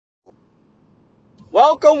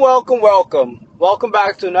Welcome, welcome, welcome. Welcome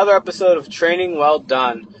back to another episode of Training Well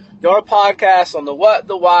Done, your podcast on the what,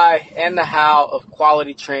 the why, and the how of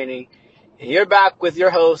quality training. And you're back with your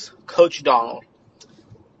host, Coach Donald.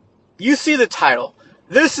 You see the title.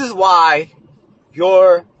 This is why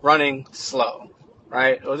you're running slow,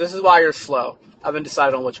 right? Or this is why you're slow. I haven't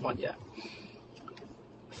decided on which one yet.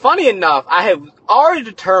 Funny enough, I have already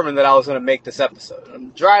determined that I was going to make this episode.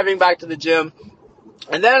 I'm driving back to the gym,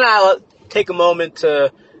 and then I'll take a moment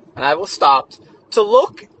and I will stop to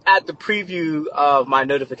look at the preview of my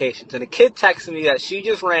notifications. And a kid texted me that she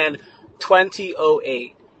just ran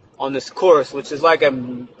 20:08 on this course, which is like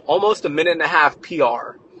almost a minute and a half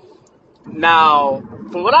PR. Now,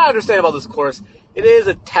 from what I understand about this course, it is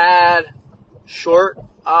a tad short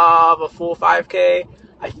of a full 5K,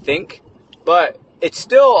 I think. But it's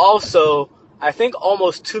still also, I think,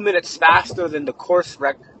 almost 2 minutes faster than the course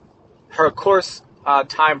her course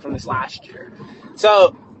time from this last year.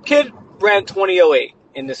 So, kid ran 20:08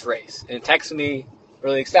 in this race and texted me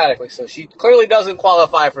really ecstatically. So she clearly doesn't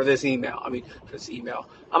qualify for this email. I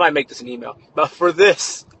might make this an email, but for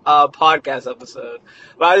this podcast episode.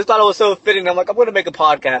 But I just thought it was so fitting. I'm going to make a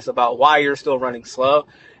podcast about why you're still running slow.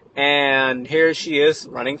 And here she is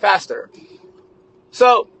running faster.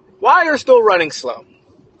 So, why you're still running slow.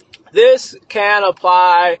 This can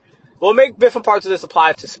apply. We'll make different parts of this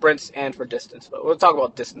apply to sprints and for distance, but we'll talk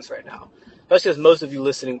about distance right now, especially as most of you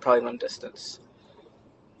listening probably run distance.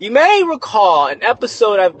 You may recall an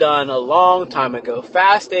episode I've done a long time ago,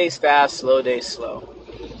 fast days fast, slow days slow.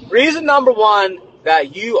 Reason number one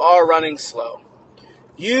that you are running slow.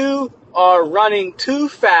 You are running too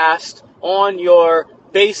fast on your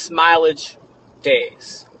base mileage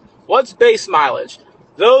days. What's base mileage?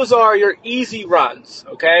 Those are your easy runs,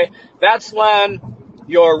 okay? That's when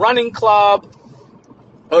your running club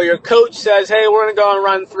or your coach says, hey, we're going to go and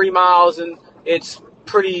run 3 miles, and it's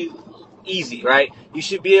pretty easy, right? You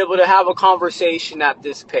should be able to have a conversation at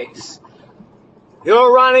this pace.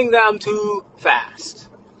 You're running them too fast,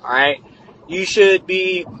 all right? You should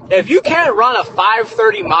be, if you can't run a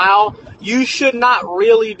 5:30 mile, you should not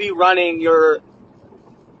really be running your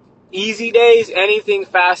easy days anything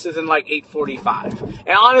faster than like 8:45.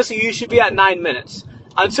 And honestly, you should be at 9 minutes.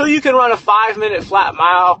 Until you can run a 5-minute flat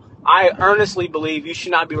mile, I earnestly believe you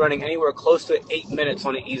should not be running anywhere close to 8 minutes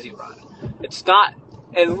on an easy run. It's not.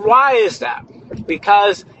 And why is that?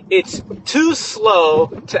 Because it's too slow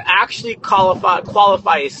to actually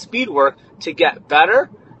qualify a speed work to get better,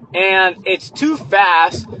 and it's too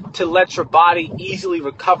fast to let your body easily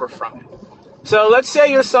recover from it. So let's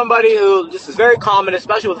say you're somebody who, this is very common,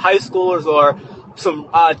 especially with high schoolers or some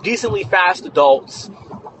decently fast adults,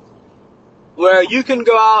 where you can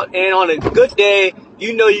go out and on a good day,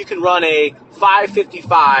 you know you can run a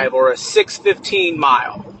 5:55 or a 6:15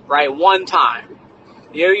 mile, right, one time.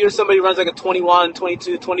 You're somebody who runs like a 21,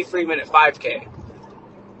 22, 23 minute 5K.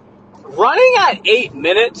 Running at 8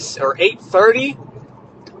 minutes or 8:30,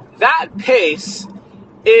 that pace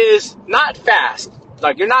is not fast.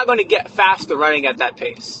 Like, you're not going to get faster running at that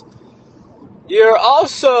pace. You're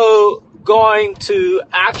also going to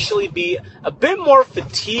actually be a bit more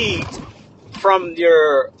fatigued from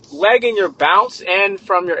your leg and your bounce and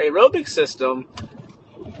from your aerobic system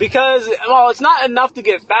because, well, it's not enough to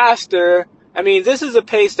get faster. I mean, this is a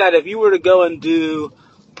pace that if you were to go and do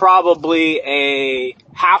probably a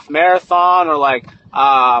half marathon or like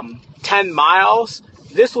 10 miles,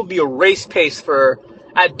 this will be a race pace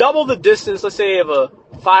at double the distance, let's say of a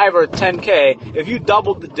 5 or 10K, if you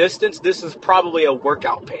doubled the distance, this is probably a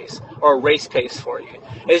workout pace or a race pace for you.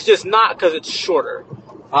 It's just not because it's shorter.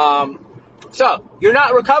 So, you're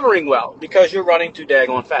not recovering well because you're running too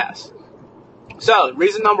daggone fast. So,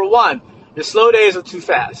 reason number one, your slow days are too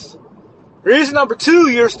fast. Reason number two,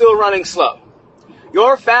 you're still running slow.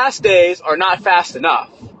 Your fast days are not fast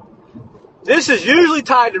enough. This is usually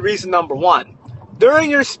tied to reason number one. During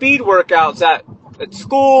your speed workouts at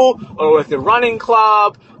school or with your running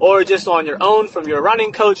club or just on your own from your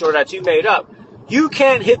running coach or that you made up, you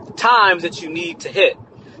can't hit the times that you need to hit.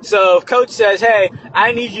 So if coach says, hey,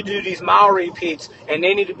 I need you to do these mile repeats and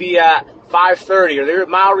they need to be at 5:30 or their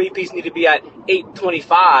mile repeats need to be at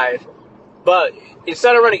 8:25, but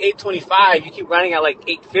instead of running 8:25, you keep running at like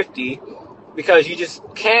 8:50 because you just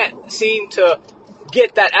can't seem to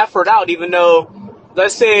get that effort out, even though,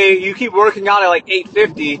 let's say you keep working out at like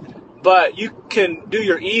 8:50, but you can do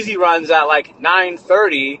your easy runs at like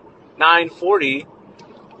 9:30, 9:40.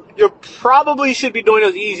 You probably should be doing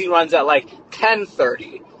those easy runs at like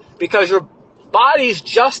 10:30 because your body's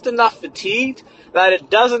just enough fatigued that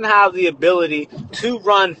it doesn't have the ability to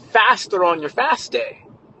run faster on your fast day.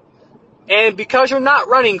 And because you're not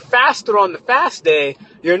running faster on the fast day,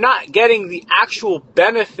 you're not getting the actual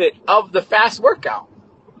benefit of the fast workout.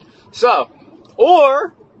 So,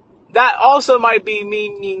 or that also might be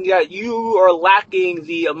meaning that you are lacking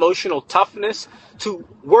the emotional toughness to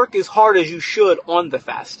work as hard as you should on the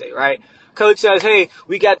fast day, right? Coach says, hey,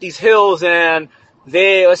 we got these hills and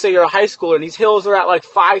let's say you're a high schooler and these hills are at like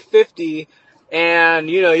 550 and,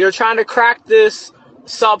 you're trying to crack this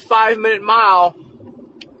sub 5-minute mile,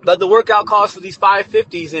 but the workout calls for these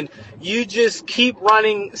 550s and you just keep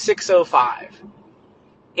running 605.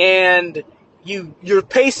 And you're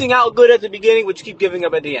pacing out good at the beginning, but you keep giving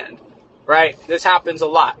up at the end, right? This happens a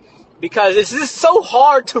lot because it's just so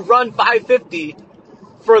hard to run 550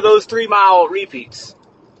 for those 3-mile repeats.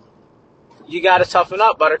 You got to toughen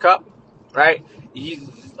up, Buttercup, right?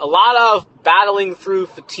 A lot of battling through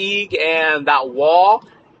fatigue and that wall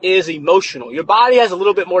is emotional. Your body has a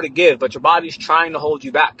little bit more to give, but your body's trying to hold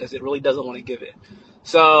you back because it really doesn't want to give it.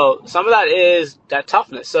 So some of that is that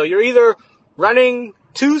toughness. So you're either running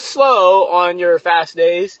too slow on your fast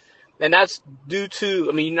days, and that's due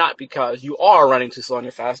to, not because you are running too slow on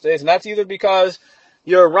your fast days, and that's either because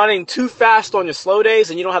you're running too fast on your slow days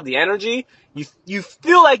and you don't have the energy. You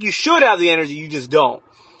feel like you should have the energy, you just don't.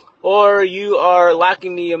 Or you are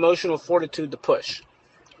lacking the emotional fortitude to push.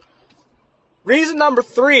 Reason number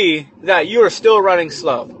 3 that you are still running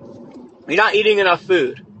slow. You're not eating enough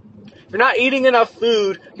food. If you're not eating enough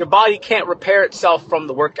food, your body can't repair itself from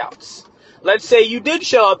the workouts. Let's say you did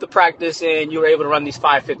show up to practice and you were able to run these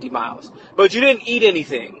 550 miles, but you didn't eat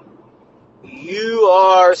anything. You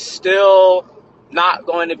are still not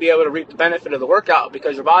going to be able to reap the benefit of the workout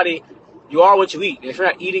because your body, you are what you eat. And if you're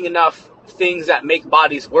not eating enough things that make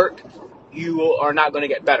bodies work, you are not going to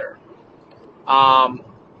get better.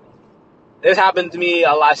 This happened to me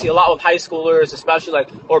a lot. I see a lot with high schoolers, especially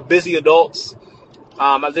or busy adults.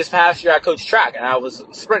 This past year I coached track and I was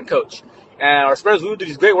a sprint coach. And our sprinters, we would do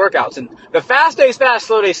these great workouts. And the fast days fast,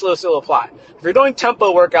 slow days slow still apply. If you're doing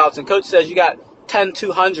tempo workouts and coach says you got 10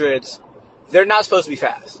 200s, they're not supposed to be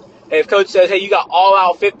fast. And if coach says, hey, you got all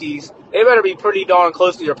out 50s, they better be pretty darn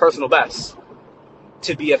close to your personal best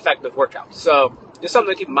to be effective workouts. So just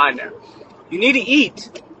something to keep in mind there. You need to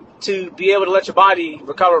eat to be able to let your body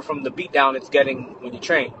recover from the beatdown it's getting when you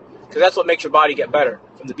train. Because that's what makes your body get better,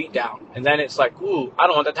 from the beatdown. And then it's like, ooh, I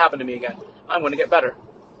don't want that to happen to me again. I'm going to get better.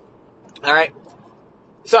 All right?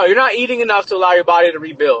 So you're not eating enough to allow your body to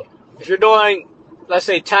rebuild. If you're doing, let's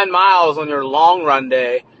say, 10 miles on your long run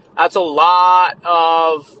day, that's a lot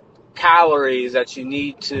of calories that you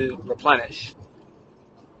need to replenish.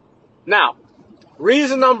 Now,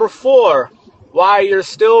 reason number 4 why you're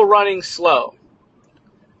still running slow.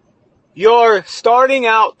 You're starting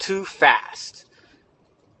out too fast.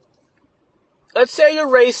 Let's say you're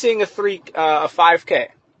racing a 5K.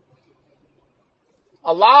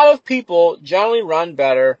 A lot of people generally run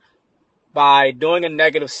better by doing a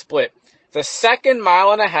negative split. The second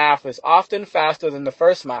mile and a half is often faster than the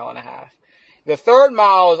first mile and a half. The third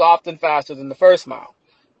mile is often faster than the first mile.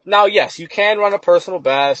 Now, yes, you can run a personal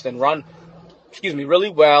best and run, really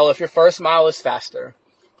well if your first mile is faster.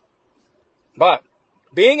 But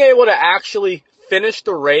being able to actually finish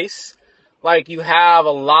the race like you have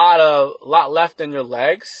a lot left in your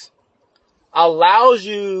legs allows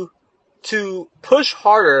you to push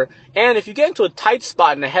harder, and if you get into a tight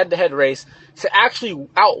spot in a head-to-head race, to actually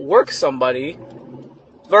outwork somebody,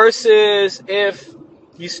 versus if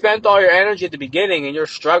you spent all your energy at the beginning and you're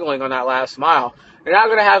struggling on that last mile, you're not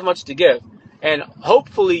going to have much to give. And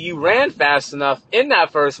hopefully you ran fast enough in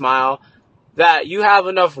that first mile that you have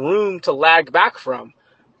enough room to lag back from.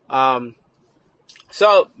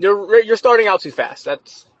 So you're starting out too fast.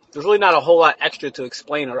 There's really not a whole lot extra to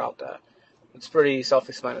explain about that. It's pretty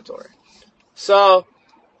self-explanatory. So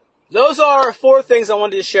those are 4 things I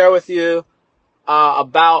wanted to share with you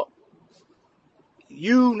about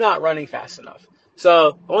you not running fast enough.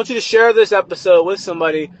 So I want you to share this episode with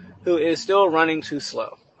somebody who is still running too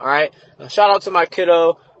slow. All right. Now, shout out to my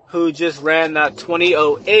kiddo who just ran that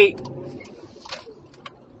 20:08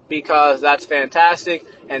 because that's fantastic.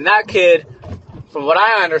 And that kid, from what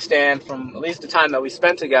I understand, from at least the time that we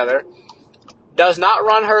spent together, does not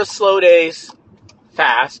run her slow days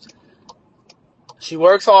fast. She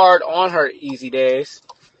works hard on her easy days.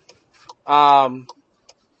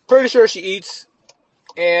 Pretty sure she eats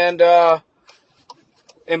and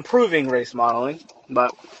improving race modeling,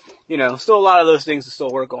 but still a lot of those things to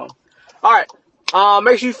still work on. All right,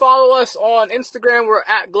 make sure you follow us on Instagram. We're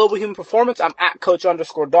at Global Human Performance. I'm at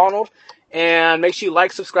Coach_Donald, and make sure you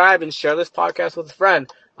like, subscribe, and share this podcast with a friend.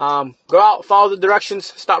 Go out, follow the directions,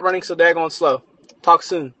 stop running so daggone slow. Talk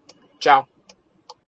soon. Ciao.